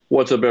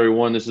What's up,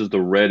 everyone? This is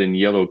the Red and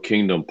Yellow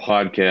Kingdom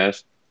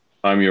podcast.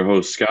 I'm your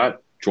host,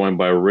 Scott, joined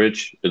by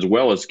Rich, as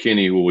well as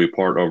Kenny, who will be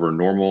part of our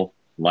normal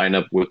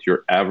lineup with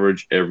your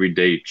average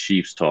everyday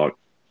Chiefs talk.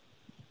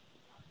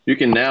 You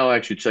can now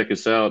actually check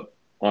us out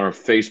on our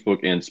Facebook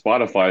and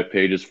Spotify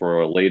pages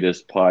for our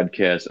latest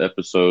podcast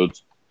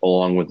episodes,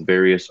 along with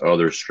various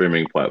other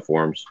streaming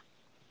platforms.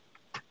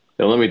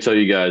 Now, let me tell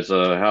you guys,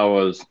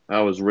 how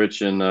was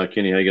Rich and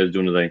Kenny? How you guys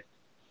doing today?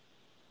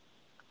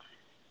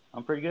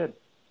 I'm pretty good.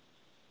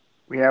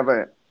 We have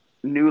a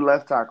new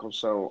left tackle,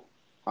 so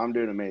I'm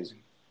doing amazing.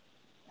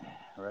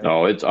 Right?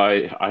 No,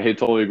 I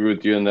totally agree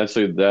with you, and that's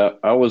that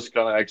I was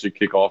gonna actually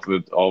kick off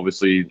with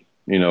obviously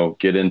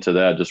get into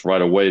that just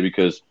right away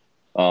because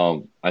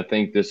I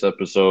think this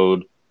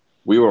episode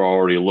we were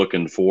already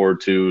looking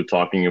forward to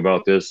talking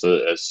about this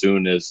as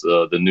soon as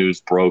the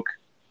news broke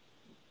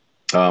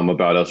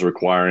about us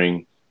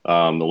requiring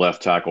the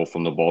left tackle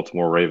from the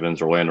Baltimore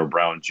Ravens, Orlando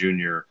Brown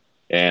Jr.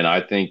 And I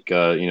think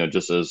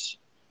just as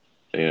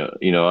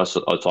us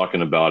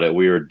talking about it,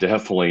 we are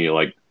definitely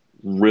like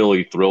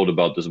really thrilled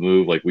about this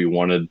move. Like we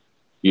wanted,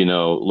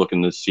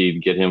 looking to see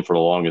get him for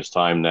the longest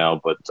time now.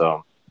 But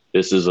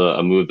this is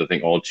a move that I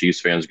think all Chiefs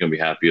fans are going to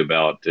be happy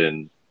about,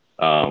 and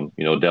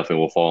definitely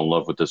will fall in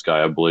love with this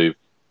guy. I believe,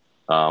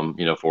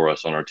 for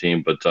us on our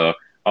team. But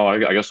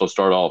I guess I'll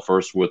start off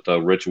first with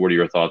Rich. What are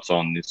your thoughts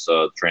on this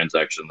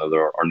transaction of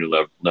our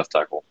new left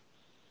tackle?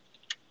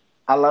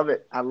 I love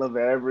it. I love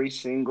every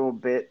single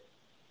bit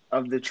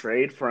of the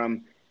trade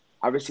from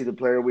obviously the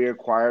player we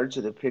acquired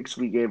to the picks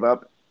we gave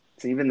up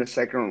to even the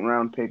second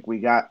round pick we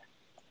got.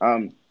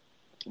 Um,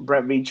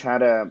 Brett Veach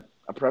had a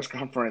press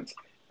conference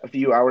a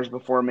few hours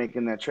before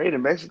making that trade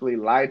and basically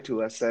lied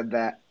to us, said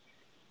that,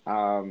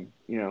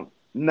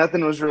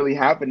 nothing was really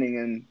happening.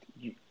 And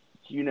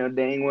you know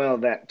dang well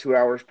that 2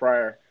 hours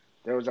prior,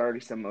 there was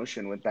already some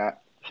motion with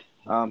that.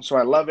 So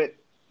I love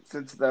it.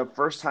 Since the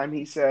first time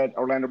he said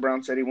Orlando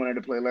Brown said he wanted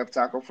to play left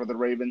tackle for the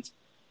Ravens,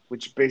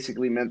 which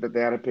basically meant that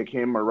they had to pick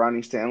him or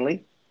Ronnie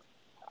Stanley.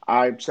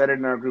 I said it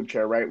in our group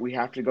chat, right? We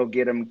have to go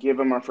get him, give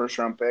him our first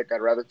round pick.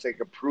 I'd rather take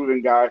a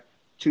proven guy,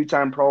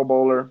 2-time Pro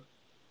Bowler,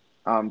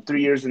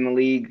 3 years in the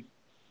league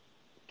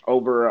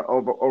over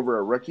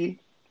a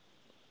rookie.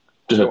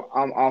 So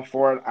I'm all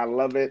for it. I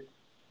love it.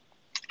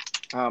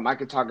 I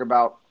could talk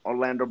about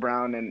Orlando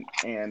Brown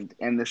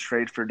and this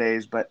trade for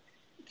days, but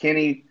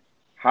Kenny,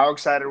 how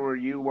excited were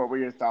you? What were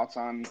your thoughts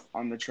on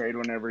the trade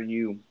whenever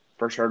you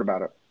first heard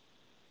about it?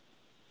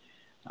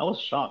 I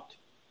was shocked,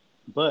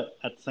 but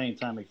at the same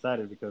time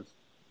excited because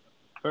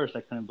first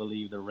I couldn't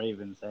believe the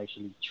Ravens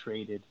actually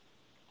traded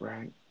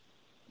Right.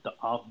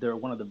 they're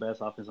one of the best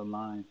offensive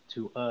lines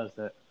to us,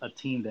 that a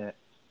team that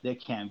they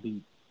can't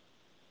beat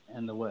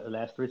in the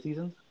last 3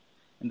 seasons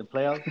in the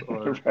playoffs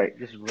or Right.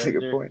 just That's a good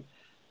regular. point.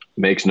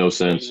 Makes no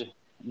sense. They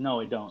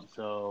no, it don't.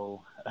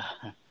 So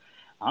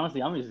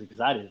honestly, I'm just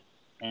excited,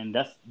 and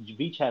that's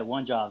Beach had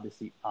one job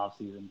this off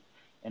season,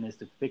 and it's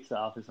to fix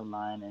the offensive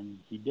line, and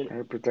he did it.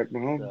 Gotta protect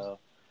Mahomes.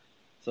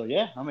 So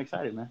yeah, I'm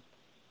excited, man.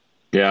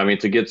 Yeah, I mean,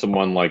 to get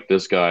someone like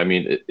this guy, I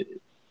mean,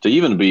 to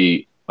even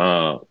be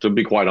to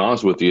be quite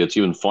honest with you, it's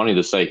even funny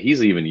to say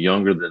he's even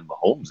younger than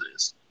Mahomes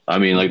is. I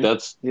mean, like Mm-hmm.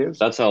 that's He is.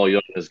 that's how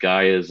young this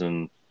guy is,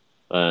 and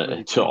What is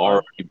he, to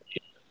 25?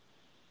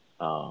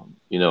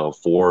 already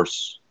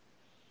force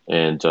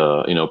and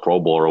Pro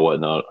Bowl or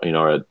whatnot,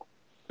 at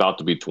about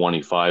to be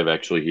 25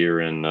 actually here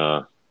in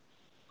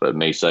but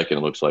May 2nd it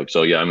looks like.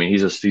 So yeah, I mean,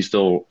 he's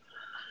still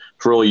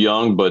really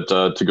young, but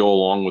to go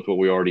along with what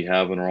we already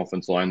have in our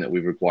offense line that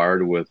we've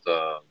required with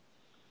Joe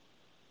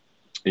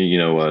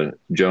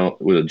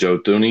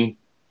Thuney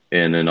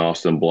and then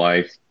Austin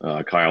Blythe,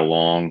 Kyle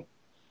Long,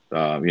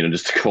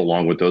 just to go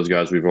along with those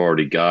guys we've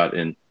already got.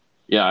 And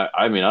yeah,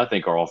 I mean, I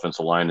think our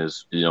offensive line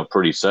is,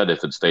 pretty set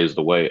if it stays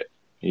the way.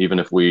 Even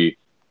if we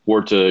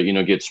were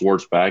to, get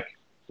Swartz back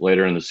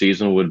later in the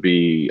season would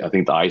be, I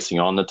think, the icing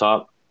on the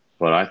top.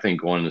 But I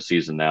think going into the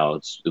season now,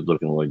 it's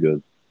looking really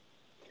good.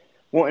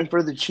 Well, and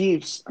for the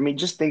Chiefs, I mean,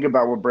 just think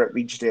about what Brett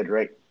Veach did,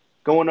 right?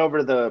 Going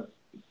over the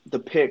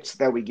picks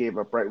that we gave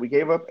up, right? We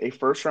gave up a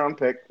first round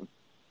pick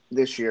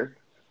this year,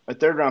 a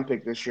third round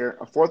pick this year,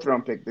 a fourth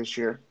round pick this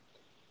year,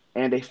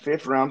 and a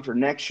fifth round for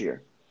next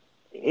year.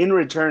 In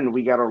return,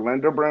 we got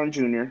Orlando Brown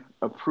Jr.,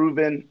 a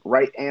proven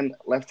right and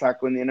left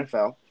tackle in the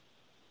NFL,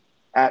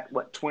 at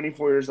what,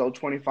 24 years old,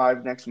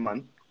 25 next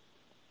month.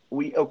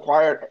 We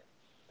acquired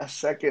a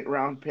second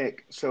round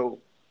pick. So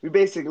we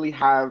basically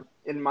have,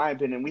 in my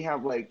opinion, we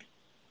have like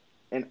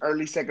an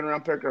early second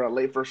round pick or a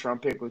late first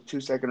round pick with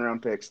two second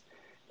round picks.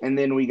 And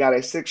then we got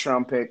a sixth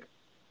round pick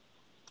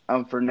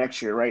for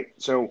next year, right?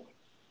 So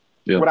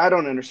Yeah. what I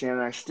don't understand,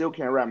 and I still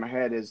can't wrap my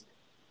head, is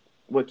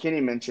what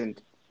Kenny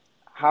mentioned.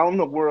 How in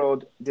the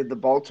world did the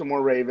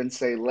Baltimore Ravens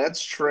say,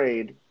 let's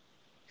trade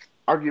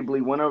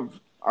arguably one of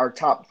our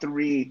top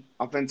three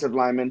offensive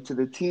linemen to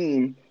the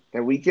team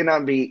that we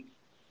cannot beat,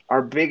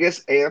 our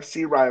biggest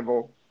AFC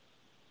rival,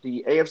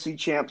 the AFC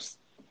champs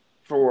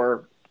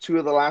for two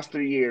of the last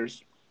 3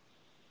 years?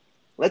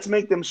 Let's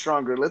make them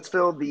stronger. Let's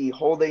fill the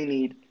hole they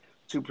need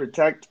to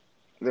protect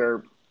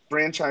their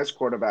franchise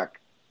quarterback.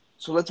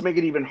 So let's make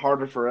it even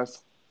harder for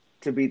us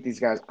to beat these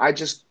guys. I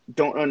just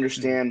don't Mhm.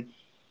 understand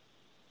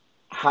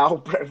how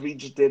Brett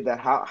Veach did that.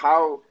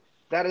 How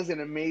that is an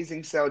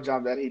amazing sell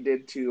job that he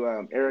did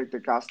to Eric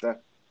DaCosta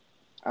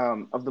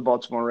of the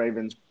Baltimore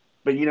Ravens.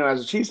 But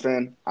as a Chiefs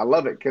fan, I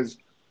love it because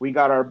we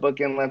got our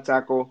bookend left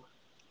tackle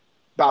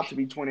about to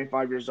be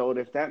 25 years old.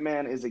 If that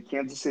man is a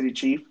Kansas City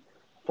Chief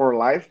for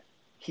life,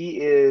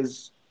 he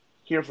is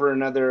here for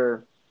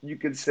another, you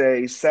could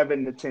say,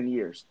 7 to 10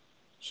 years.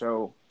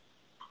 So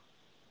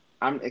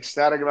I'm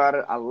ecstatic about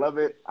it. I love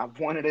it. I've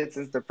wanted it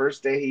since the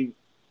first day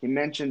he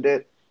mentioned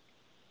it.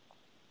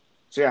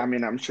 So yeah, I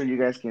mean, I'm sure you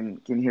guys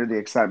can hear the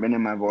excitement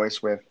in my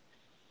voice with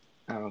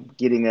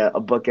getting a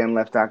bookend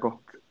left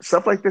tackle.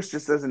 Stuff like this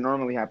just doesn't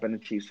normally happen to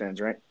Chiefs fans,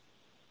 right?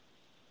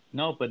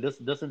 No, but this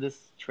doesn't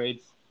this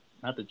trades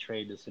not the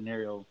trade the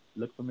scenario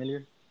look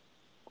familiar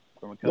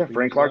from a Yeah, couple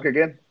Frank years Clark ago?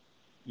 again.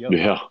 Yep.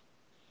 Yeah.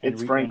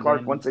 It's Frank And Clark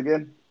then once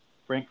again.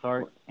 Frank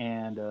Clark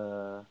and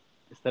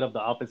instead of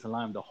the offensive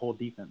line, the whole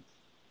defense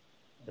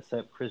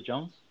except Chris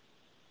Jones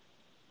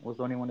was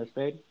the only one that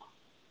stayed.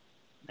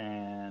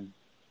 And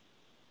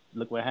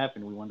look what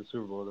happened. We won the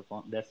Super Bowl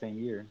that same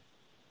year.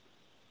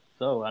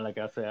 So, like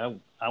I said,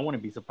 I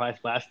wouldn't be surprised,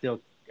 but I still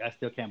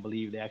can't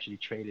believe they actually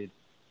traded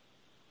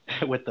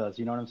with us.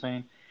 You know what I'm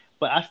saying?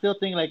 But I still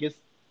think like it's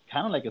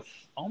kind of like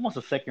almost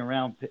a second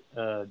round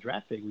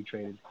draft pick we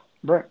traded.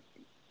 Right.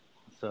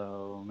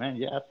 So man,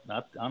 yeah,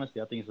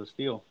 honestly I think it's a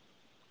steal,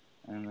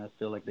 and I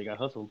feel like they got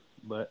hustled.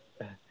 But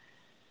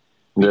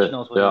Yeah. Beach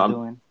knows what Yeah. he's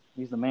doing.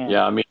 He's the man.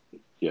 Yeah. I mean,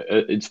 yeah,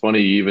 it's funny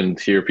you even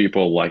hear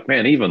people like,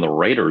 man, even the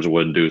Raiders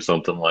wouldn't do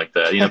something like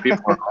that.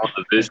 People in our own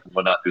division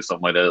would not do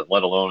something like that,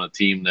 let alone a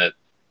team that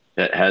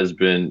has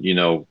been,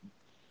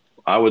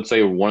 I would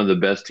say one of the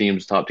best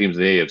teams, top teams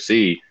in the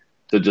AFC,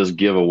 to just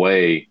give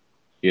away,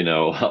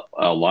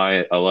 a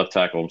left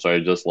tackle. I'm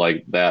sorry, just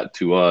like that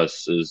to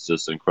us is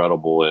just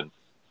incredible. And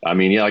I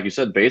mean, yeah, like you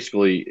said,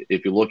 basically,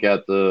 if you look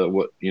at the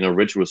what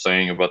Rich was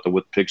saying about the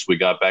with picks we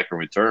got back in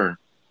return,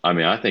 I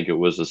mean, I think it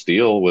was a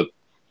steal with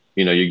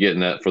you're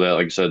getting that for that,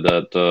 like I said,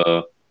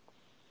 that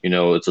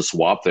it's a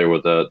swap there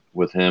with that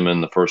with him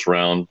in the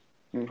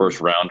Hmm. first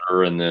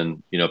rounder, and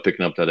then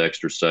picking up that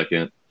extra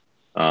second.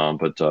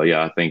 But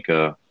yeah, I think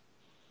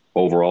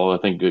overall, I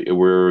think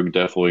we're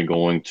definitely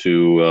going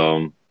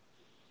to,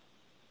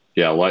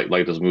 yeah,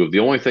 like this move. The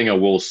only thing I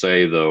will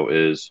say though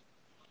is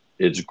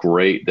it's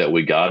great that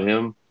we got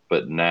him,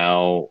 but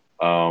now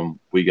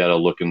we got to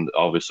look in.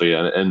 Obviously,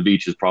 and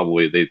Beach is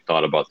probably they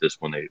thought about this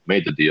when they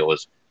made the deal.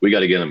 Is we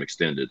got to get him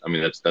extended. I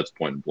mean, that's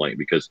point blank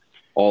because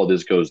all of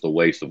this goes to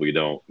waste if we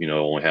don't,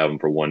 only have him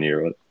for 1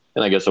 year.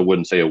 And I guess I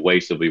wouldn't say a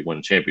waste if we win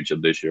a championship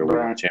this year. We win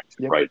a Right. championship,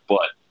 Yep. right?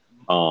 But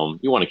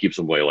you want to keep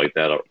somebody like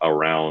that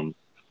around,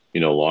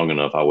 long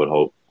enough. I would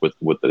hope with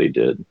what that he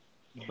did.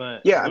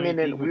 But Yeah, I don't you mean,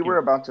 think and we we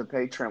were can? about to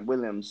pay Trent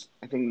Williams,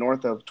 I think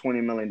north of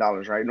 $20 million,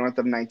 right? North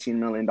of $19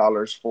 million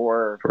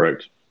for.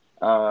 Correct.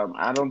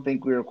 I don't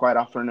think we were quite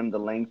offering him the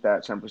length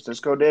that San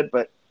Francisco did,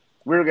 but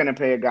we were going to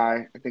pay a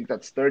guy, I think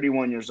that's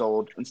 31 years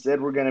old. Instead,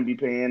 we're going to be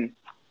paying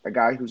a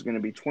guy who's going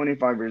to be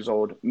 25 years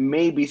old,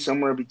 maybe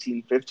somewhere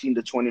between 15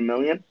 to 20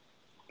 million.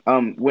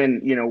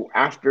 When,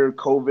 after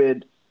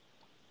COVID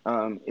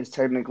is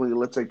technically,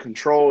 let's say,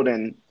 controlled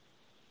and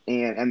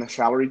the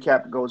salary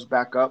cap goes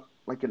back up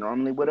like it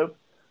normally would have,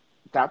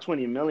 that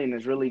 20 million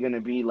is really going to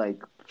be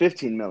like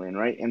 15 million,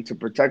 right? And to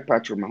protect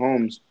Patrick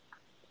Mahomes,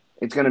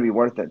 it's going to be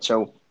worth it.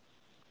 So,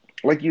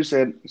 like you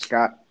said,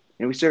 Scott,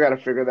 we still got to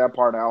figure that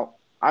part out.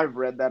 I've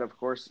read that, of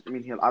course. I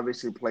mean, he'll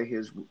obviously play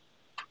his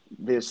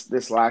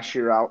this last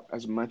year out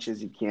as much as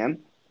he can.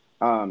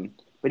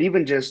 But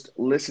even just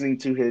listening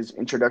to his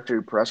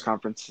introductory press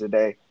conference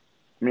today,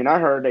 I mean, I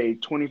heard a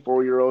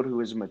 24-year-old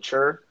who is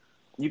mature.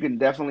 You can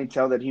definitely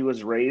tell that he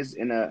was raised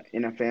in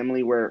a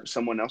family where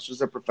someone else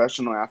was a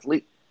professional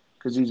athlete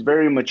because he's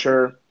very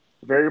mature,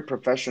 very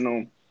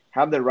professional,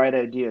 have the right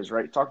ideas,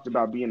 right? Talked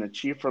about being a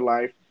chief for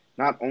life,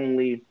 not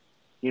only,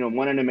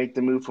 wanting to make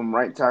the move from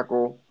right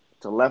tackle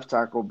to left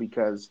tackle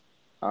because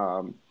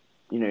um,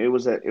 it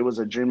was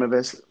a dream of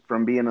his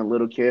from being a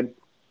little kid.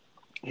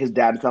 His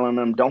dad telling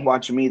him, "Don't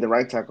watch me, the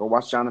right tackle.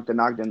 Watch Jonathan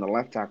Ogden, the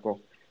left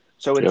tackle."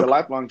 So it's a Yep.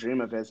 lifelong dream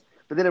of his.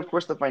 But then, of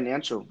course, the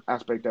financial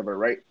aspect of it,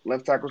 right?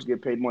 Left tackles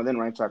get paid more than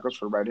right tackles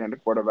for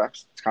right-handed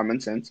quarterbacks. It's common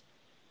sense.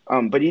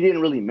 But he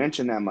didn't really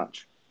mention that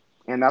much,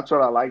 and that's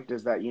what I liked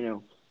is that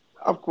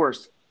of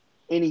course,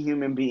 any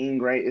human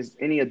being, right, is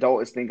any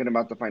adult is thinking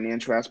about the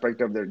financial aspect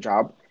of their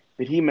job.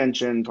 But he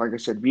mentioned, like I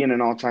said, being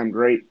an all-time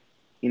great,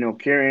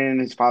 carrying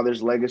his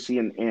father's legacy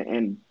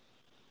and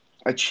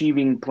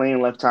achieving playing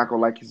left tackle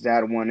like his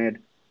dad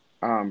wanted,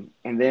 and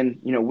then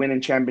winning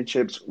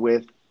championships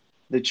with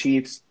the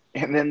Chiefs.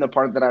 And then the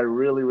part that I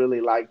really really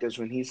liked is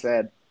when he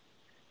said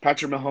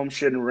Patrick Mahomes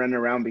shouldn't run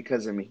around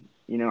because of me.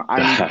 I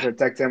need to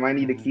protect him. I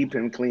need to keep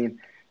him clean.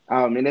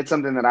 And it's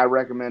something that I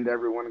recommend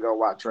everyone go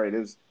watch. Right,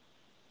 is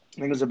I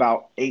think it was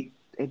about 8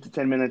 to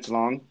 10 minutes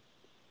long,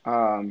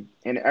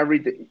 and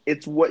everything.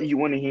 It's what you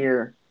want to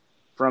hear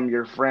from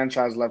your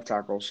franchise left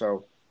tackle.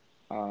 So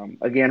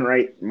Again,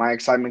 right, my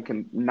excitement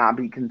can not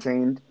be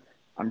contained.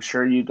 I'm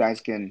sure you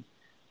guys can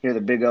hear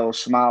the big old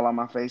smile on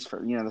my face for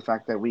the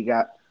fact that we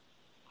got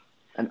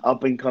an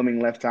up and coming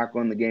left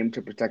tackle in the game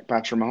to protect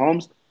Patrick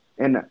Mahomes,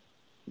 and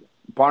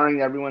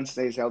barring everyone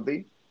stays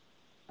healthy,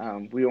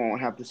 we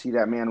won't have to see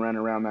that man run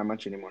around that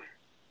much anymore.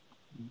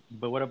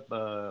 But what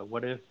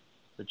if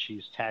the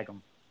Chiefs tag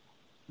him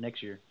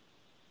next year?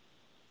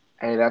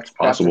 Hey, that's a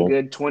Possible.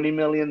 good 20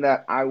 million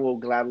that I will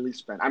gladly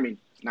spend. I mean,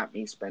 it's not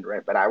me spend,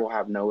 right? But I will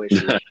have no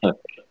issue.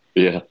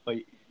 Yeah. But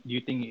do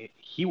you think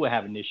he would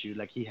have an issue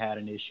like he had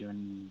an issue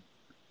in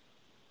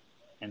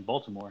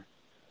Baltimore?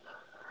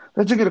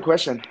 That's a good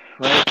question,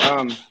 right?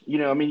 I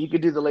mean, you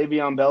could do the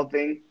Le'Veon Bell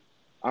thing.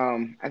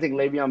 I think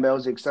Le'Veon Bell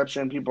is the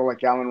exception. People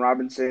like Allen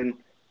Robinson,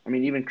 I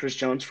mean, even Chris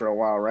Jones for a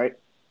while, right?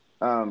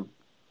 Um,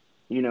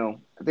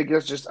 I think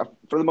that's just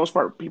for the most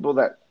part, people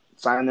that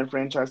sign their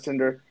franchise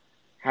tender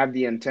have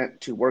the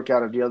intent to work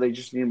out a deal. They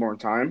just need more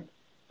time.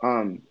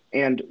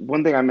 And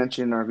one thing I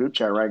mentioned in our group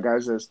chat, right,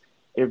 guys, is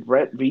if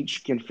Brett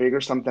Veach can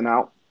figure something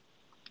out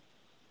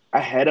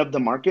ahead of the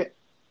market,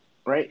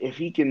 right? If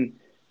he can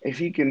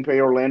pay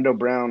Orlando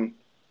Brown,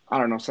 I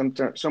don't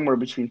know, somewhere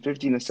between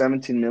 15 to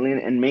 17 million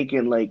and make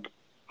it like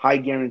high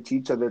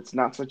guaranteed so that it's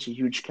not such a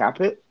huge cap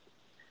hit.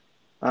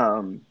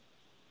 Um,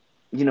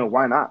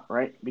 why not,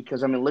 right?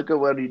 Because I mean, look at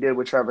what he did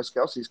with Travis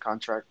Kelsey's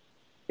contract.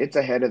 It's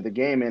ahead of the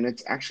game and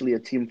it's actually a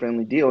team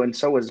friendly deal. And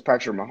so is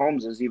Patrick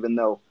Mahomes', even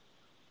though,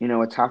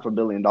 it's $500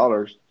 million.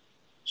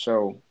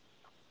 So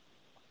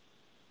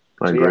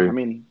I so yeah, agree. I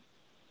mean,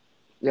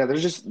 yeah,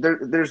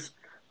 there's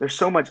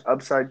so much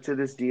upside to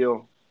this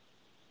deal,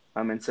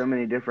 in so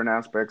many different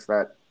aspects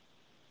that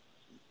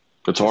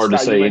It's hard to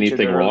Scott, you say mentioned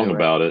it anything wrong earlier, right?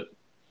 about it.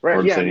 Right.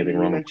 Hard to Yeah. say I mean, anything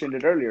you wrong. mentioned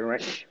it earlier,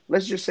 right?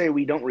 Let's just say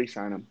we don't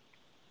re-sign him,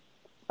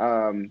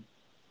 um,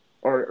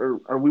 or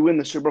we win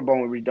the Super Bowl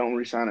and we don't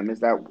re-sign him. Is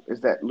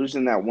that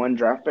losing that one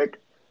draft pick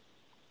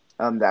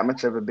that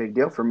much of a big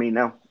deal for me?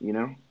 No.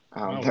 No,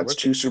 That's worth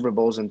two it. Super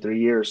Bowls in 3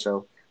 years.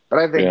 So, but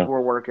I think Yeah.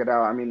 we'll work it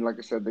out. I mean, like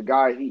I said, the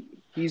guy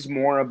he's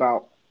more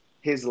about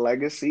his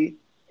legacy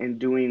and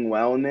doing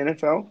well in the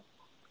NFL.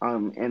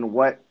 And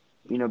what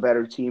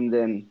better team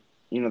than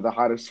the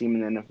hottest team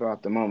in the NFL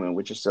at the moment,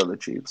 which is still the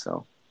Chiefs.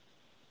 So.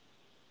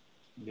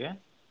 Yeah.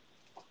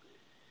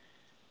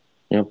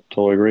 Yeah,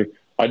 totally agree.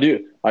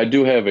 I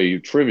do have a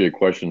trivia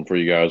question for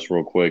you guys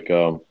real quick.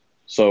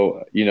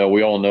 So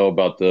we all know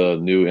about the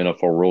new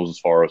NFL rules as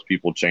far as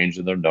people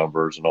changing their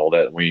numbers and all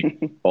that. We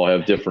all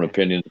have different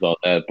opinions on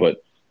that, but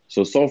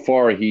so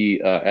far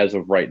he as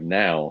of right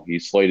now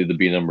he's slated to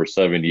be number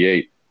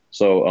 78.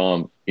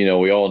 So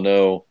we all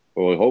know,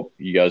 well, we hope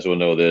you guys will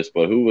know this,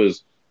 but who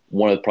was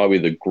one of probably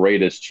the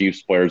greatest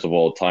Chiefs players of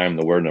all time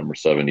to wear number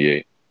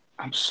 78?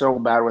 I'm so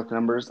bad with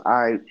numbers.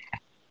 I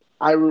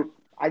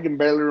I can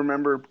barely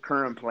remember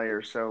current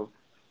players, so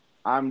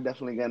I'm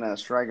definitely gonna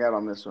strike out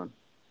on this one.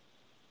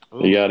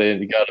 You Ooh, got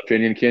it? You got an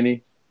opinion,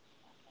 Kenny?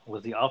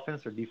 was he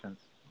offense or defense?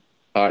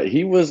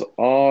 He was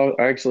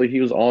actually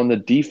he was on the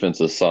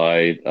defensive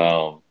side.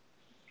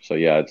 So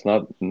yeah, it's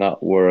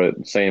not we're at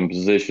the same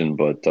position,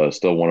 but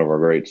still one of our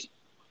greats.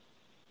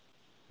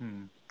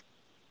 Hmm.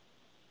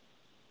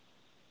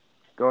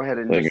 Go ahead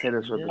and I just think,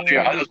 hit us with the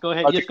Yeah, yeah, truth. just go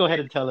ahead. I Just think, go ahead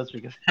and tell us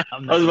because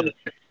I'm I not was sure. about,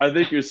 I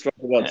think you're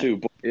talking about too.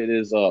 But it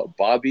is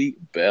Bobby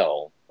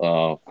Bell,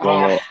 Ah,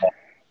 former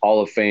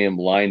Hall of Fame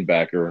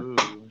linebacker. Ooh,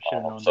 should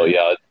have known So that.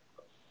 yeah,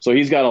 so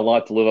he's got a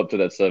lot to live up to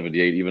that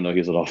 78, even though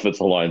he's an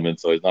offensive lineman,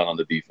 so he's not on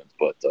the defense,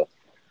 but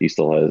he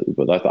still has.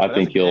 But I But that's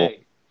think a good. he'll.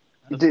 Hey,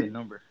 that's a good did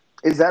number.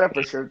 is that a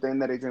for sure thing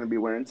that he's gonna be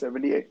wearing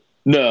 78?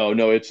 No,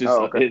 no, it's just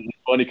Oh, okay. it's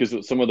funny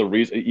because some of the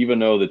reason, even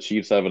though the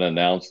Chiefs haven't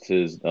announced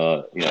his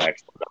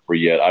actual number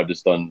yet, I've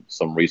just done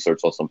some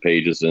research on some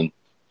pages, and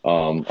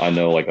I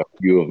know like a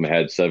few of them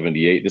had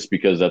 78 just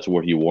because that's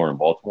what he wore in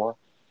Baltimore.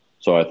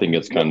 So I think Hmm.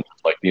 it's kind of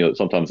like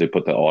sometimes they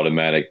put the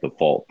automatic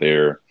default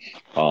there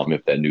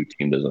if that new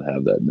team doesn't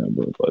have that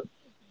number,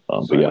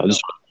 So but yeah, what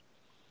just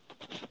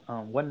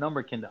no, what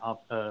number can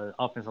the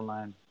offensive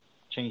line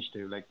change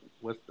to? Like,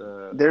 Theirs what's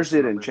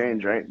the didn't number going to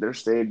change, be? right? Theirs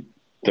stayed.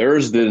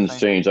 theirs Stay the didn't same.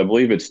 change. I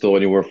believe it's still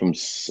anywhere from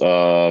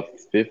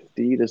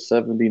 50 to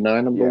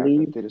 79, I Yeah, believe.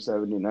 50 to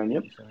 79.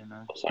 Yep.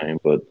 50-79. Same,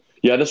 but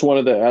yeah, I just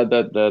wanted to add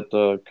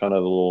that kind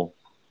of little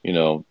you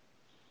know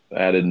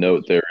added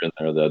note there in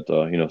there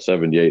that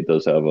 78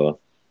 does have a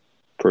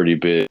pretty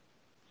big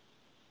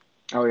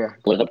Oh yeah.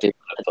 uptake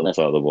on that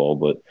side of the ball,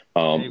 but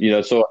Hey,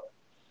 but so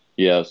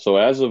yeah, so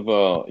as of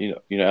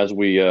as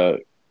we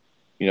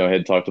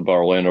had talked about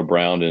Orlando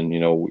Brown, and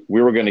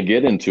we were going to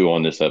get into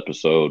on this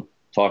episode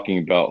talking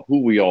about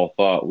who we all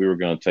thought we were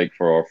going to take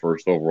for our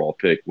first overall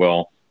pick.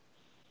 Well,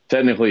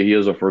 technically he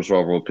is a first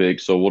overall pick,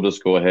 so we'll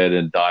just go ahead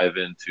and dive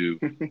into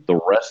the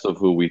rest of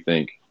who we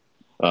think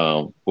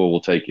who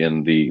will take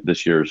in the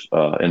this year's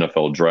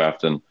NFL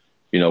draft, and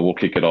we'll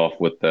kick it off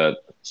with that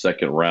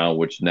second round,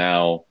 which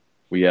now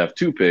we have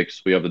two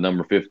picks. We have the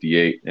number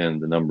 58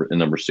 and the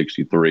number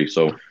 63.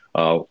 So,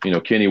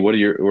 Kenny, what are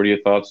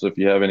your thoughts if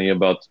you have any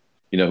about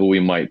who we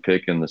might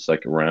pick in the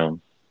second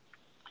round?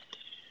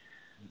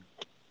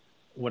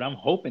 what I'm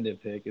hoping to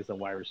pick is a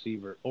wide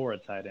receiver or a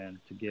tight end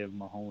to give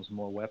Mahomes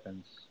more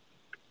weapons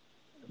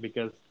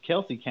because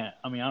Kelsey can't.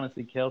 I mean,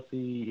 honestly,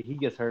 Kelsey he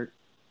gets hurt.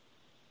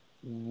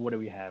 What do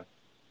we have?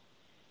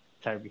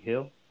 Tyreek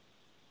Hill,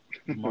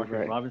 Marcus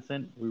Right.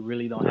 Robinson. We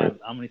really don't Right. have.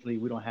 Honestly,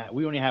 we don't have.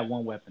 We only have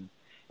one weapon,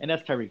 and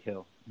that's Tyreek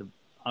Hill,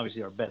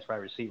 obviously our best wide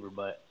receiver.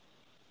 But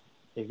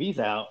if he's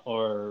out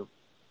or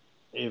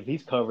if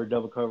he's covered,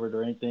 double covered,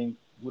 or anything,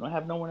 we don't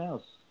have no one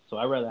else. So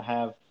I'd rather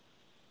have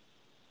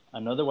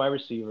another wide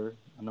receiver,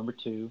 a number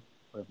two,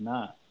 or if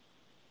not,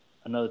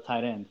 another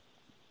tight end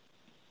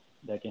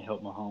that can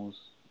help Mahomes.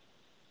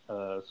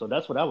 So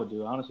that's what I would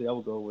do. Honestly, I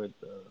would go with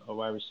a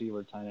wide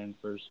receiver, tight end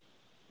first,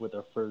 with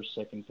our first,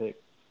 second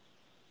pick.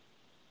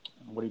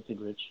 What do you think,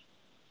 Rich?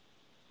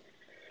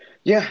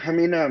 Yeah, I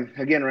mean,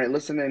 again, right,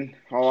 listening,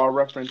 I'll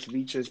reference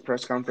Veach's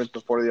press conference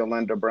before the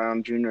Orlando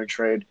Brown Jr.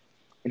 trade,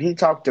 and he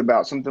talked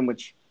about something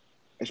which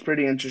is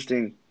pretty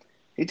interesting.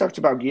 He talked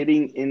about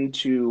getting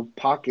into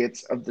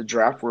pockets of the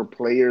draft where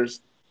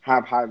players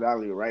have high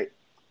value, right?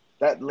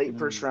 That late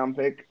first Mm, round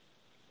pick,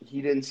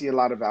 he didn't see a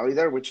lot of value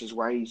there, which is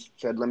why he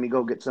said, let me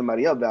go get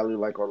somebody of value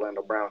like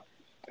Orlando Brown.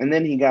 And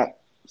then he got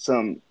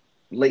some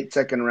late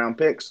second round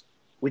picks,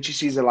 which he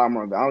sees a lot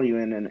more value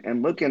in.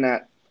 And looking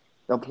at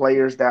the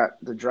players that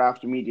the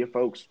draft media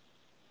folks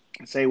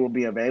say will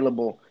be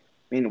available,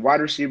 I mean,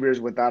 wide receivers,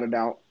 without a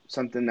doubt,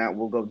 something that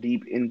will go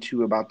deep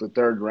into about the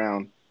third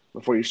round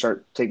before you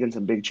start taking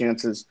some big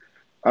chances.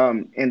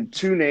 And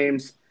two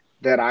names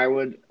that I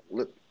would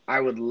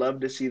love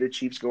to see the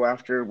Chiefs go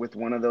after with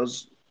one of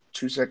those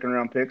two second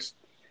round picks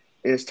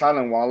is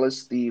Tylan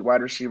Wallace, the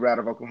wide receiver out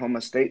of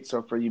Oklahoma State.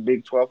 So for you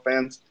Big 12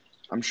 fans,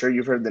 I'm sure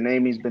you've heard the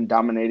name. He's been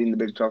dominating the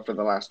Big 12 for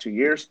the last 2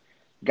 years.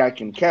 Guy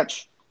can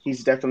catch.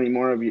 He's definitely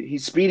more of you.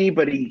 He's speedy,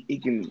 but he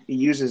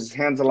uses his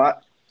hands a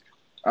lot.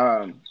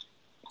 Um,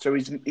 so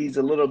he's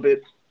a little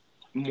bit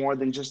more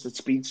than just a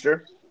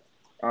speedster.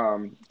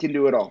 Can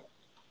do it all.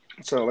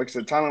 So like I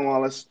said, Tylan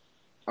Wallace,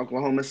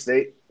 Oklahoma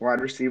State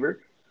wide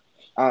receiver.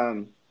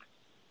 Um,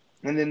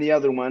 and then the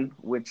other one,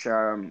 which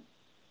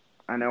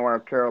I know our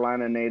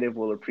Carolina native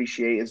will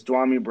appreciate, is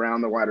Dwami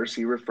Brown, the wide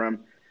receiver from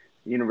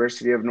the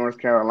University of North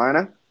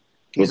Carolina.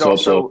 He's What's up?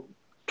 So also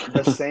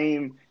the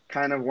same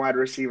kind of wide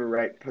receiver,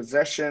 right?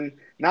 Possession,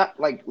 not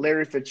like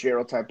Larry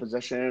Fitzgerald type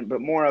possession,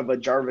 but more of a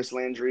Jarvis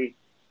Landry.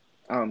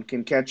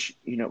 Can catch,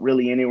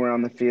 really anywhere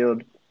on the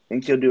field. I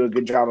think he'll do a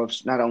good job of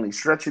not only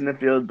stretching the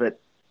field, but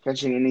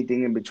catching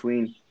anything in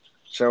between.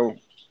 So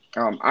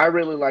I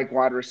really like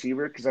wide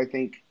receiver because I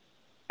think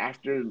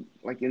after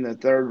like in the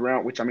third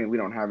round, which I mean we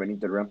don't have any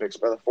third round picks,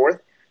 but the fourth,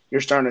 you're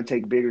starting to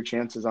take bigger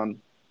chances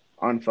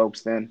on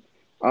folks then.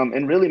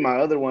 And really my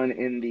other one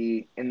in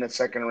the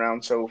second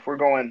round. So if we're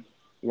going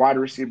wide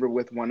receiver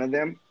with one of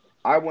them,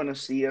 I want to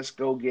see us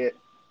go get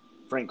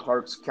Frank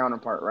Clark's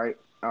counterpart, right?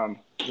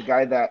 The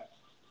guy that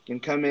can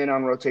come in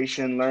on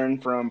rotation, learn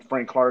from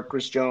Frank Clark,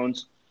 Chris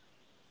Jones,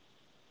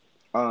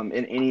 and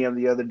any of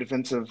the other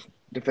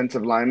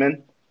defensive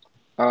linemen.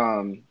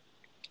 Um,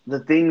 the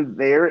thing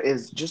there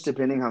is just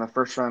depending how the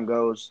first round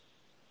goes,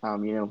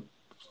 um, you know,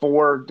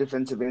 four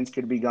defensive ends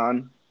could be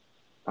gone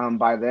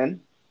by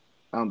then.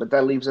 But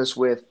that leaves us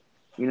with,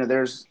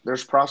 there's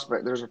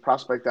a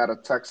prospect out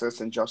of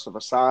Texas and Joseph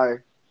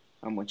Asai,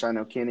 which I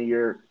know Kenny,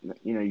 you're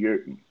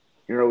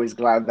always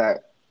glad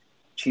that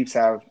Chiefs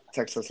have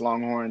Texas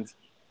Longhorns.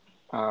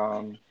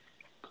 Um,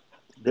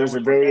 don't there's a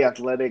we very forget?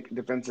 athletic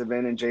defensive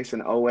end in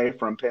Jason Owe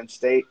from Penn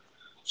State.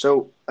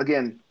 So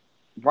again,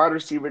 wide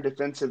receiver,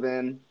 defensive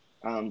end,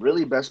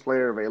 really best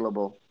player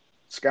available.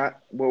 Scott,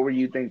 what were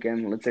you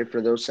thinking? Let's say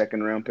for those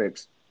second round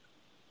picks.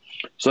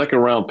 second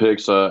round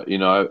picks, I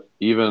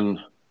even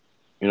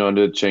I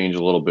did change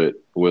a little bit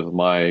with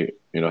my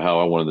how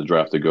I wanted the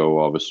draft to go.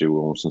 Obviously,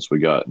 since we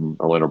got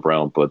Orlando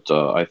Brown, but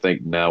I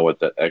think now with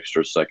that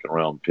extra second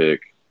round pick,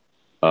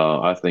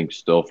 I think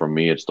still for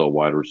me it's still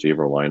wide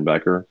receiver,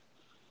 linebacker.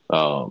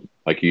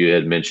 Like you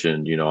had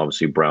mentioned,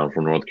 obviously Brown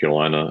from North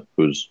Carolina,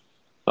 who's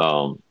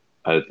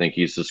I think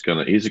he's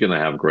gonna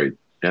have great.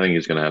 I think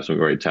he's gonna have some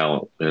great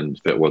talent and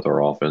fit with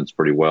our offense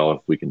pretty well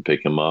if we can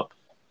pick him up.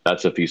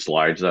 That's if he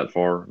slides that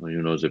far.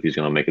 Who knows if he's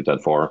gonna make it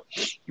that far?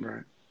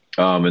 Right.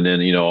 And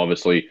then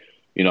obviously,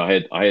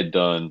 I had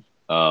done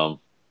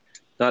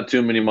not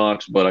too many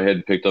mocks, but I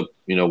had picked up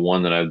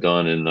one that I've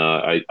done, and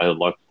I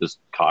liked this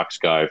Cox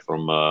guy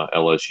from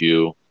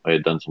LSU. I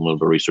had done some little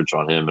bit of research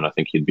on him, and I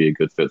think he'd be a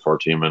good fit for our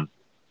team. And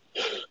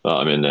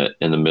I'm in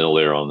the middle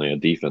there on the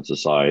defensive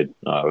side.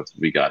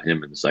 We got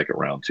him in the second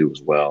round too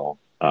as well.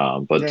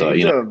 But Yeah,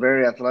 he's a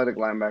very athletic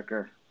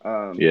linebacker.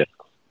 yeah,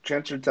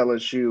 Transferred to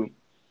LSU,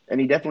 and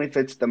he definitely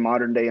fits the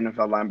modern day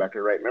NFL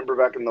linebacker, right? Remember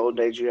back in the old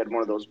days, you had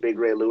more of those big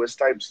Ray Lewis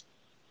types.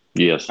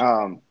 yes,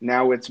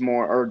 Now it's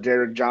more, or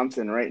Derek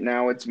Johnson. Right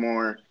now it's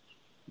more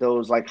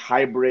those like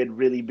hybrid,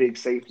 really big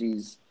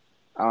safeties.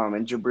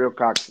 And Jabril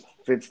Cox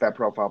fits that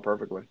profile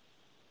perfectly.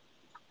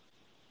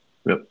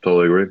 yep,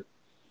 totally agree.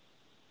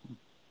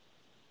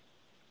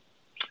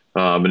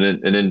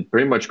 And then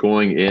pretty much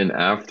going in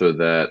after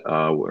that,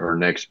 our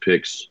next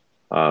picks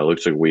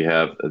looks like we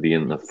have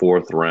in the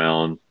fourth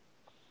round.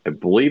 I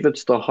believe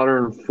it's the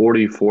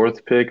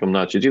 144th pick. I'm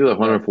not sure. It's either the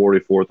Right.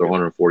 144th or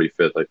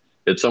 145th. Like,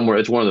 it's somewhere.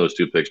 It's one of those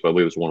two picks, but I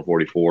believe it's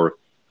 144.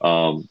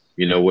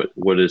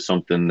 What is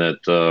something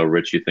that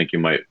Rich, you think you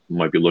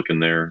might be looking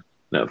there,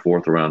 that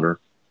fourth rounder?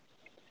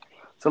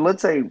 So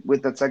let's say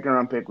with that second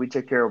round pick, we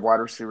take care of wide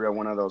receiver at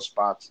one of those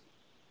spots.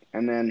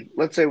 And then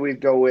let's say we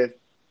go with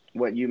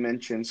what you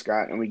mentioned,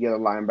 Scott, and we get a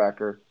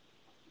linebacker.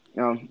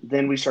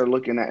 Then we start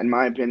looking at, in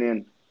my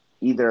opinion,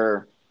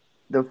 either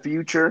the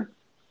future,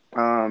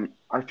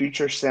 our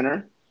future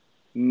center,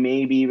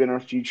 maybe even our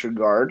future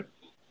guard.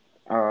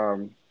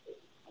 Um,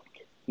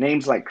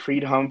 Names like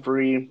Creed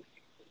Humphrey.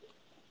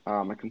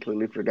 I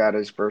completely forgot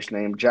his first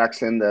name.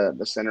 Jackson,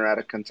 the center out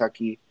of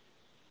Kentucky.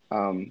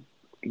 Um,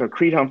 but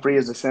Creed Humphrey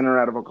is the center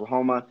out of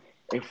Oklahoma.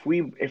 If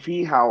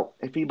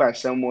he by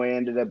some way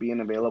ended up being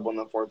available in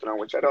the fourth round,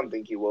 which I don't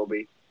think he will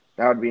be,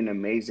 that would be an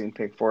amazing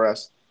pick for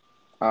us.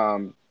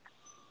 Um,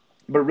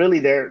 but really,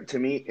 there to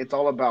me, it's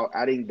all about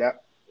adding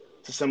depth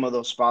to some of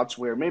those spots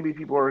where maybe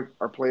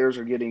our players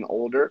are getting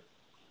older,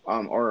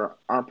 or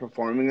aren't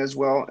performing as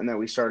well, and then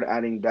we start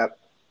adding depth.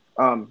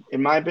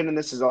 In my opinion,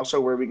 this is also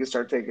where we can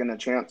start taking a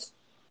chance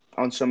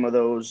on some of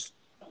those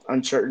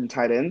uncertain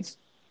tight ends.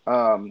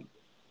 Um,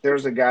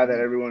 there's a guy that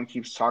everyone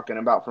keeps talking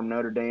about from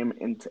Notre Dame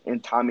in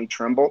Tommy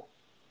Tremble.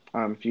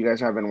 If you guys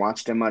haven't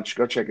watched him much,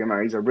 go check him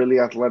out. He's a really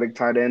athletic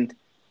tight end.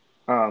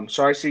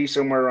 So I see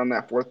somewhere around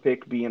that fourth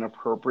pick being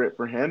appropriate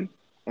for him,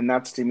 and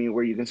that's to me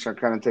where you can start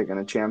kind of taking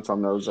a chance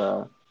on those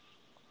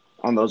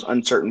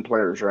uncertain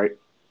players, right?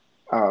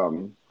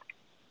 Um,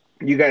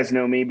 you guys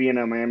know me being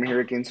a Miami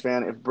Hurricanes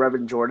fan. If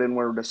Brevin Jordan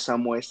were to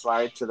some way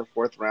slide to the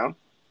fourth round,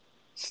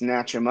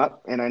 snatch him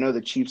up. And I know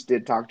the Chiefs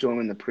did talk to him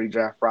in the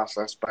pre-draft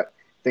process, but I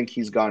think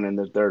he's gone in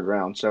the third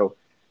round. So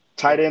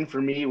tight But end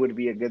for me would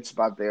be a good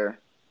spot there.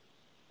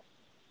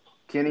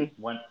 Kenny,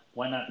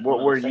 why not one what of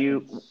the were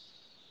you? seconds?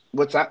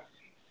 What's that?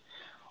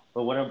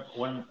 But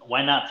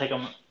why not take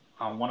them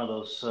on one of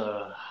those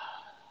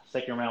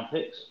second round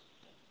picks?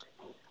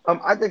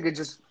 I think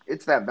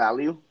it's that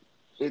value.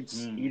 It's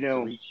It's a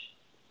reach.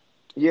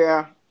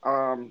 yeah.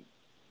 Um,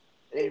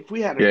 if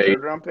we had a Yeah,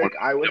 third round pick,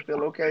 I would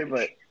feel okay,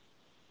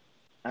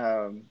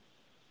 um,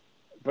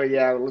 but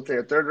yeah, let's say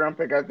a third round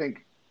pick, I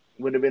think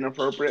would have been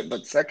appropriate.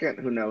 But second,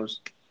 who knows?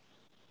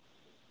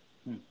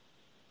 Hmm.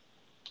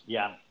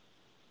 Yeah,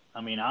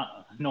 I mean,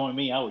 knowing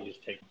me, I would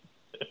just take him.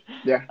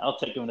 Yeah, I'll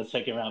take him in the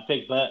second round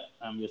pick, but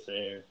I'm just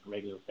a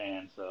regular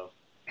fan, so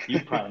you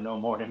probably know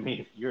more than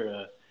me. You're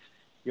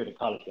the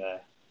college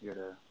guy. You're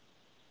the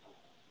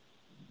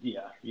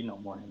Yeah, you know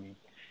more than me.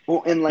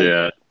 well, and like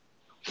yeah,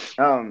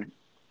 um,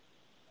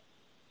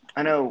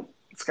 I know,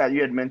 Scott,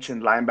 you had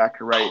mentioned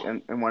linebacker,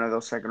 right, in one of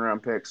those second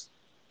round picks.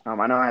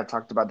 I know I had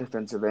talked about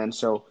defensive end,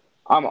 so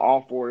I'm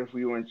all for if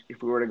we were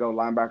to go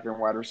linebacker and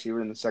wide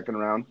receiver in the second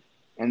round,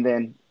 and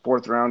then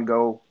fourth round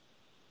go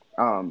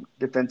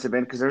defensive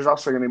end because there's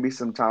also going to be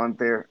some talent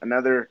there.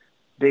 Another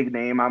big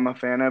name I'm a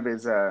fan of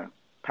is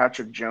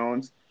Patrick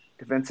Jones,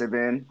 defensive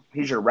end.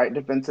 He's your right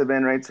defensive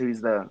end, right? So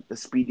he's the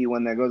speedy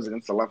one that goes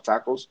against the left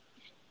tackles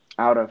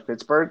out of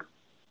Pittsburgh.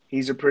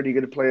 He's a pretty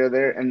good player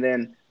there. And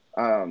then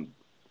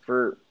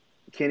for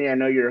Kenny, I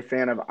know you're a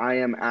fan of I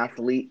Am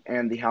Athlete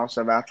and the House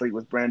of Athlete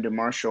with Brandon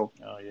Marshall.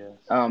 Oh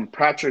yes.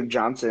 Patrick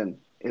Johnson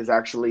is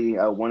actually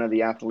one of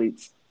the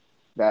athletes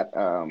that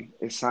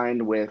is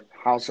signed with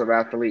House of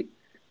Athlete,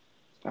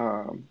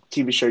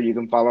 TV show you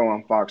can follow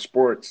on Fox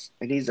Sports,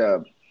 and he's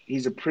a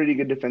pretty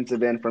good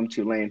defensive end from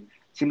Tulane.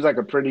 Seems like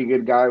a pretty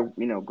good guy,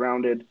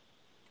 grounded.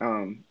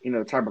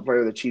 The type of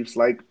player the Chiefs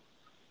like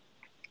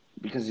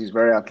because he's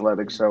very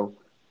athletic. So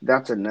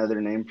that's another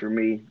name for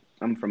me.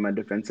 I'm from a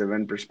defensive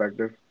end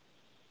perspective.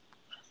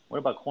 What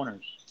about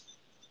corners?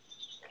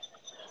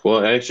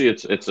 well, actually,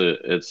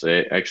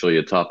 actually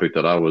a topic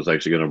that I was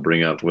actually going to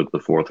bring up with the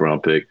fourth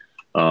round pick.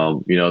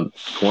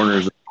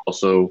 Corners is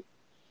also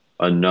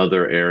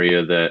another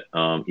area that,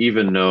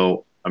 even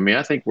though, I mean,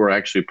 I think we're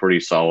actually pretty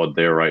solid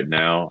there right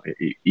now,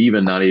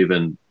 even not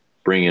even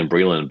bringing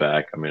Breland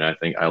back. I mean, I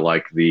think I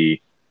like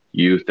the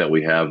youth that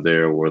we have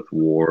there with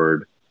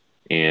Ward,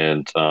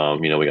 and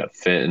we got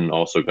Fenton,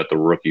 also got the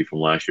rookie from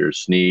last year,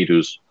 Sneed,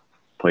 who's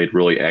played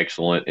really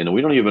excellent, and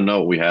we don't even know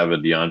what we have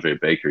in DeAndre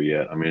Baker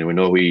yet. I mean, we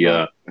know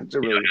Right. That's a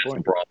really good had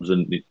some point.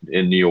 problems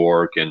in New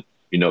York, and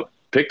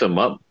picked him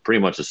up pretty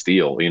much a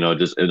steal.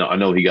 Just, and I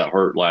know he got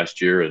hurt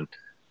last year, and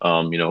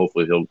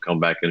hopefully he'll come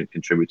back and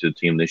contribute to the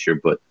team this year.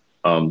 But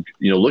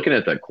looking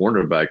at that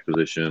cornerback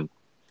position,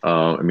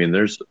 I mean,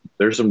 there's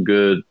some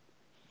good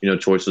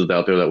choices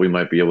out there that we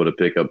might be able to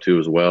pick up too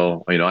as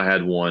well. I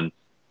had one,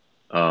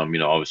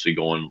 obviously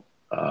going,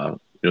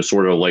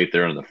 sort of late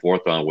there in the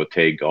fourth round with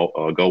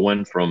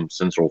Gowen from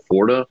Central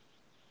Florida.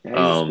 Yeah, he's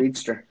a Um,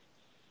 speedster.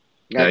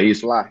 Guy yeah, can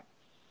he's fly.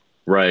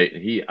 right.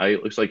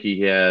 It looks like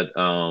he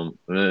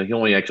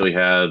only actually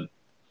had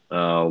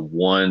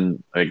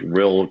one like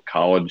real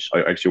college,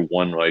 actually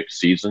one like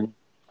season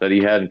that he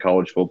had in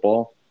college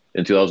football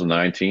in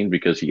 2019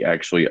 because he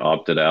actually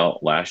opted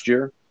out last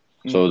year.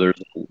 So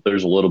Mm.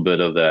 there's a little bit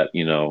of that,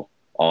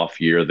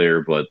 off year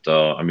there, but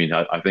I mean,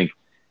 I think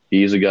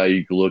He's a guy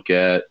you could look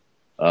at.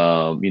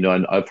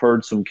 And I've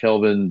heard some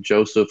Kelvin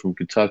Joseph from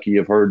Kentucky.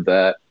 I've heard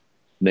that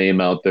name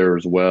out there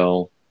as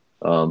well.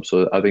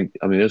 So I mean,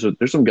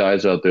 there's some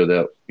guys out there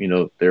that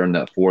they're in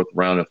that fourth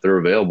round if they're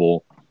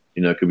available.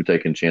 Could be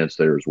taking a chance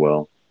there as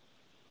well.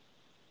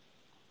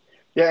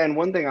 Yeah, and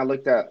one thing I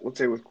looked at, let's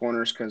say with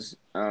corners, because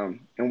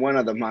in one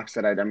of the mocks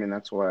that I mean,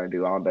 that's what I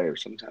do all day or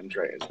sometimes,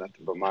 right? It's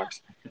nothing but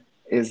mocks.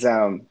 Is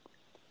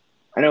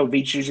I know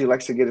Veach usually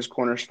likes to get his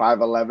corners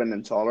 5'11"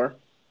 and taller,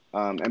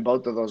 and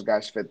both of those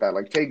guys fit that.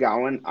 Like Tay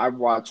Gowan, I've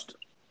watched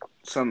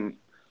some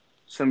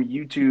some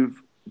YouTube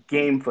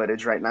game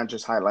footage, right? Not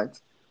just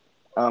highlights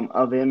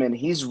of him, and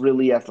he's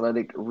really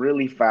athletic,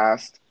 really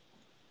fast.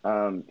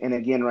 And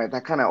again, right,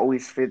 that kind of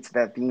always fits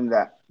that theme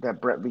that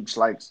Brett Veach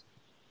likes.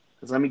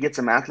 Because let me get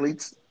some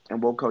athletes,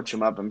 and we'll coach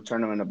them up and turn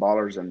them into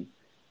ballers. And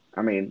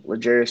I mean,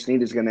 L'Jarius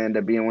Sneed is going to end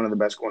up being one of the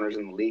best corners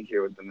in the league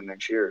here within the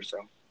next year or so.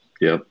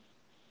 Yep,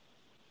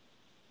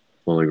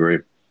 totally agree.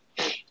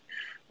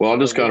 Well, I'll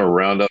just kind of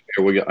round up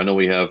here. I know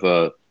we have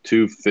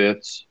two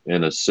fifths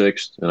and a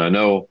sixth, and I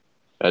know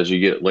as you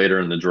get later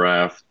in the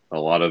draft, a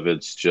lot of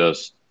it's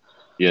just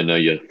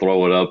you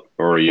throw it up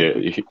or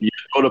you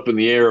throw it up in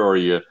the air or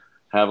you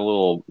have a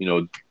little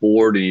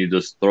board and you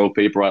just throw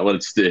paper out, let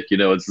it stick.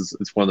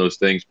 It's one of those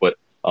things. But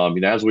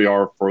as we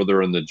are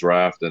further in the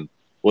draft, and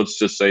let's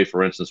just say,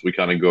 for instance, we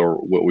kind of go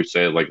what we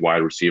say like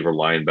wide receiver,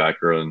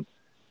 linebacker, and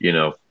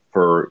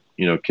for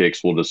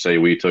kicks, we'll just say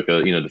we took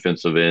a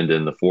defensive end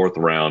in the fourth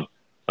round.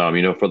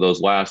 For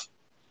those last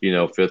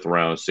fifth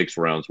round, sixth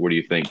rounds, what do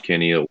you think,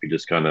 Kenny? We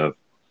just kind of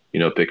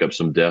pick up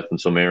some depth in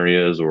some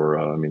areas, or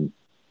I mean,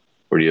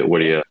 what do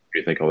you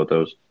think about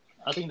those?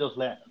 I think those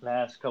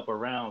last couple of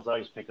rounds, I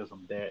always pick up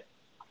some debt,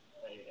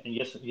 and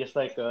just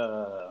like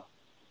the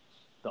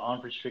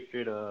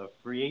unrestricted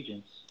free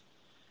agents,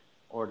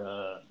 or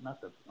the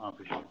not the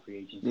unrestricted free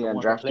agents, the Yeah, ones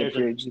the drafted players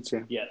free that agents. Yeah.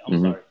 yeah, I'm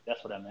Hmm. sorry,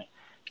 that's what I meant.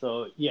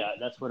 So yeah,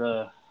 that's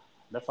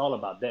all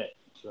about that.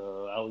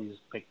 So I always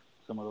pick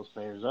some of those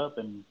players up,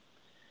 uh,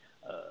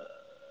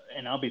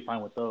 and I'll be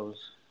fine with those.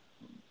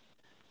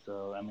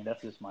 So I mean,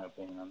 that's just my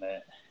opinion on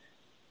that.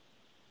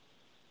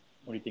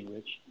 What do you think,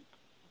 Rich?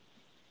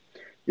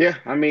 Yeah,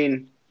 I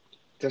mean,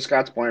 to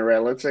Scott's point, right?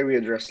 Let's say we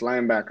address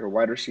linebacker,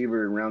 wide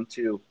receiver in round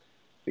two.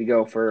 We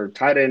go for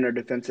tight end or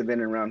defensive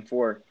end in round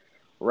four.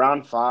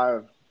 Round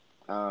five,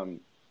 um,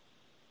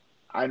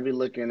 I'd be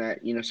looking at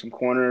some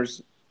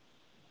corners,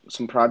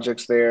 some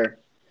projects there.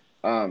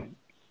 Um,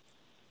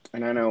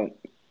 and I know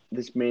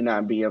this may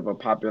not be of a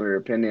popular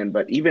opinion,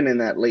 but even in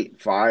that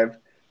late five,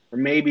 or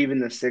maybe even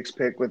the sixth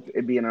pick with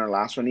it being our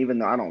last one, even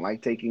though I don't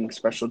like taking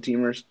special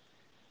teamers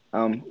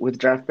with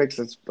draft picks,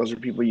 those are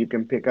people you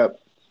can pick up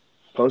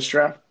post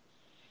draft.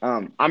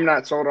 I'm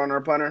not sold on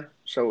our punter,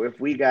 so if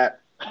we got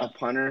a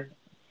punter,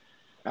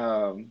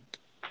 um,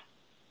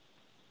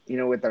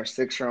 with our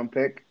 6th round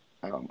pick,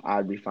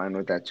 I'd be fine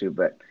with that too.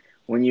 But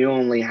when you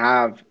only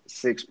have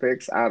 6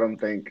 picks, I don't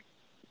think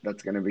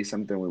that's going to be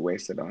something we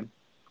wasted on.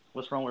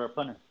 What's wrong with our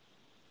punter?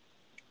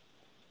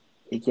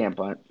 He can't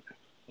punt.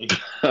 He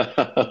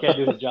can't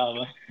do his job.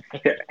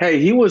 Huh? Hey,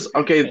 he was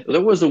okay.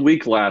 There was a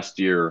week last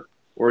year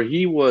where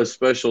he was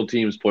special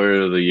teams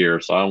player of the year,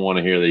 so I don't want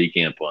to hear that he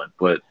can't punt.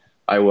 But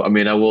I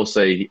mean, I will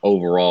say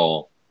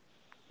overall,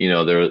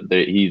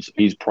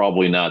 he's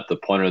probably not the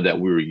punter that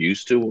we were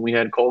used to when we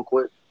had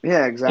Colquitt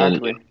Yeah, and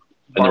exactly. and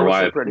the Bar was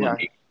set Riot pretty high.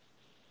 money,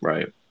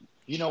 right?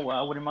 You know what?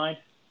 I wouldn't mind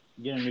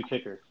getting a new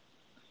kicker.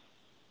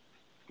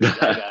 That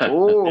guy,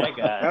 Oh, that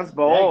guy, that's that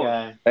bold.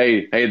 guy.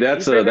 Hey, He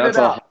figured it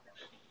out.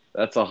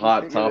 that's a He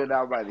hot figured topic. it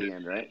out by the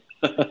end, right?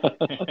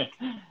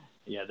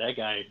 Yeah, that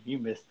guy. You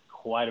missed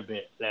quite a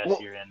bit last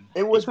Well, year, and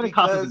it it's was gonna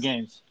cost us some because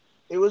games.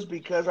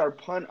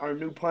 our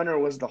new punter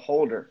was the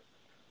holder.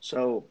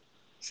 So,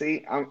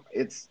 see,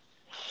 it's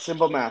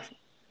simple math.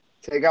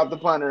 Take out the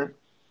punter,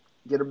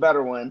 get a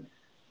better one,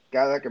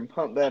 guy that can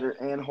punt better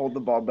and hold the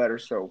ball better,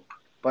 so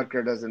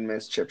Butker doesn't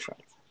miss chip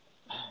shots.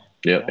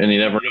 Yeah, and you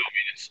never know.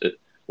 I mean,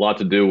 a lot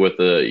to do with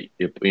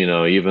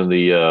even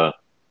the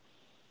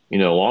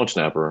long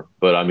snapper.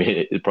 But I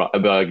mean,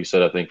 but like you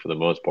said, I think for the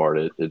most part,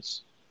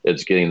 it's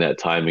getting that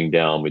timing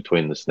down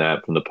between the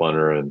snap from the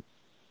punter and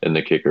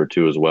the kicker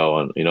too as well.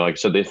 And like I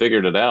said, they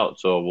figured it out.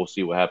 So we'll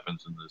see what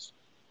happens in this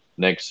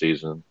next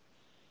season.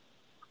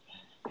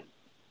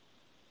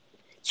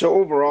 So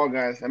overall,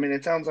 guys, I mean,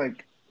 it sounds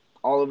like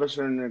all of us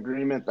are in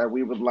agreement that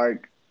we would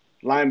like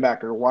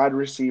linebacker, wide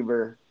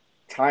receiver,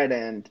 tight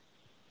end,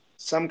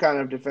 some kind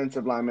of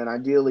defensive lineman,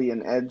 ideally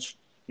an edge,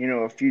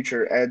 a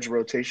future edge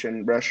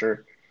rotation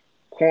rusher,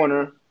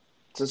 corner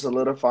to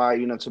solidify,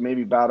 to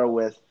maybe battle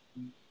with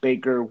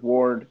Baker,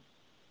 Ward,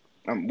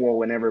 well,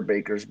 whenever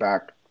Baker's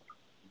back,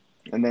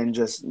 and then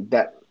just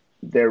that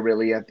they're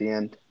really at the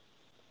end.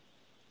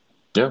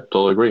 Yeah,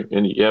 totally agree.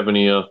 And you have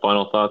any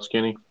final thoughts,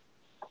 Kenny?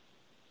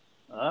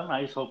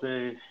 I just hope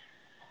to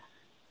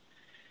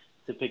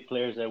pick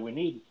players that we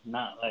need,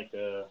 not like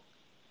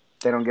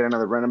They don't get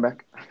another running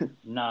back.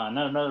 nah,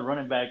 not another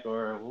running back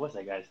or what's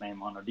that guy's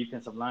name on our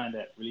defensive line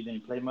that really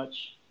didn't play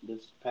much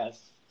this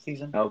past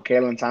season. Oh,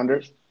 Kalen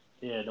Saunders.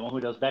 Yeah, the one who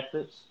does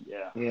backflips.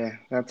 Yeah. Yeah,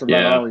 that's about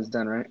Yeah. all he's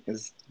done, right?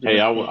 Is do Hey,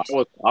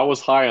 backflips. I was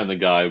high on the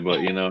guy, but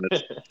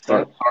it's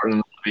Yep.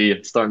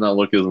 starting not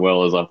look as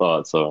well as I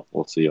thought. So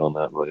we'll see on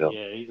that. But yeah,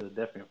 Yeah, he's a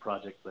definite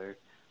project player.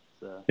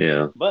 So,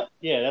 yeah, but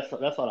yeah,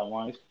 that's all I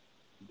want. Is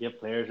get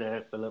players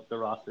that fill up the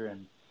roster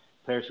and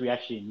players we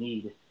actually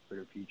need for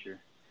the future,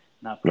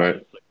 not right,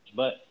 project players.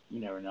 But you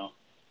never know.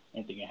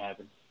 Anything can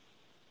happen.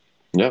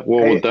 yeah. Well, we'll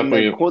Hey, and the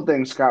definitely cool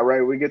thing, Scott,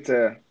 right? We get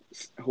to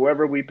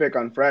whoever we pick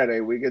on Friday,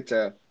 we get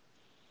to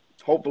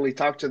hopefully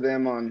talk to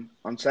them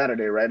on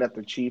Saturday, right at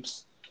the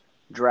Chiefs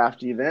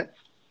draft event.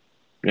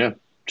 yeah.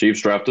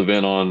 Chiefs draft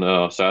event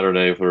on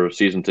Saturday for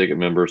season ticket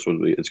members.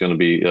 It's going to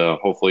be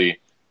hopefully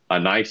a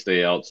nice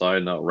day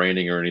outside, not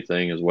raining or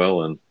anything as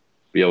well, and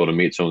be able to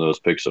meet some of those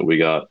picks that we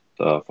got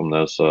from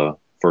those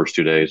first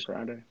 2 days.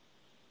 Friday.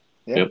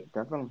 Yeah, Yep,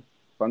 definitely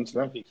fun stuff.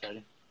 That'd be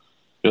exciting.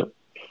 yep.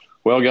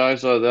 Well,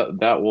 guys,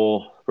 that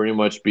will pretty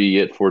much be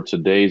it for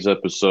today's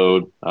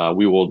episode.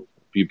 We will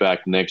be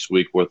back next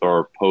week with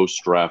our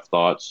post draft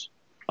thoughts.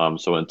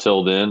 So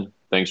until then,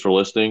 thanks for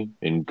listening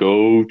and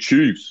go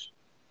Chiefs.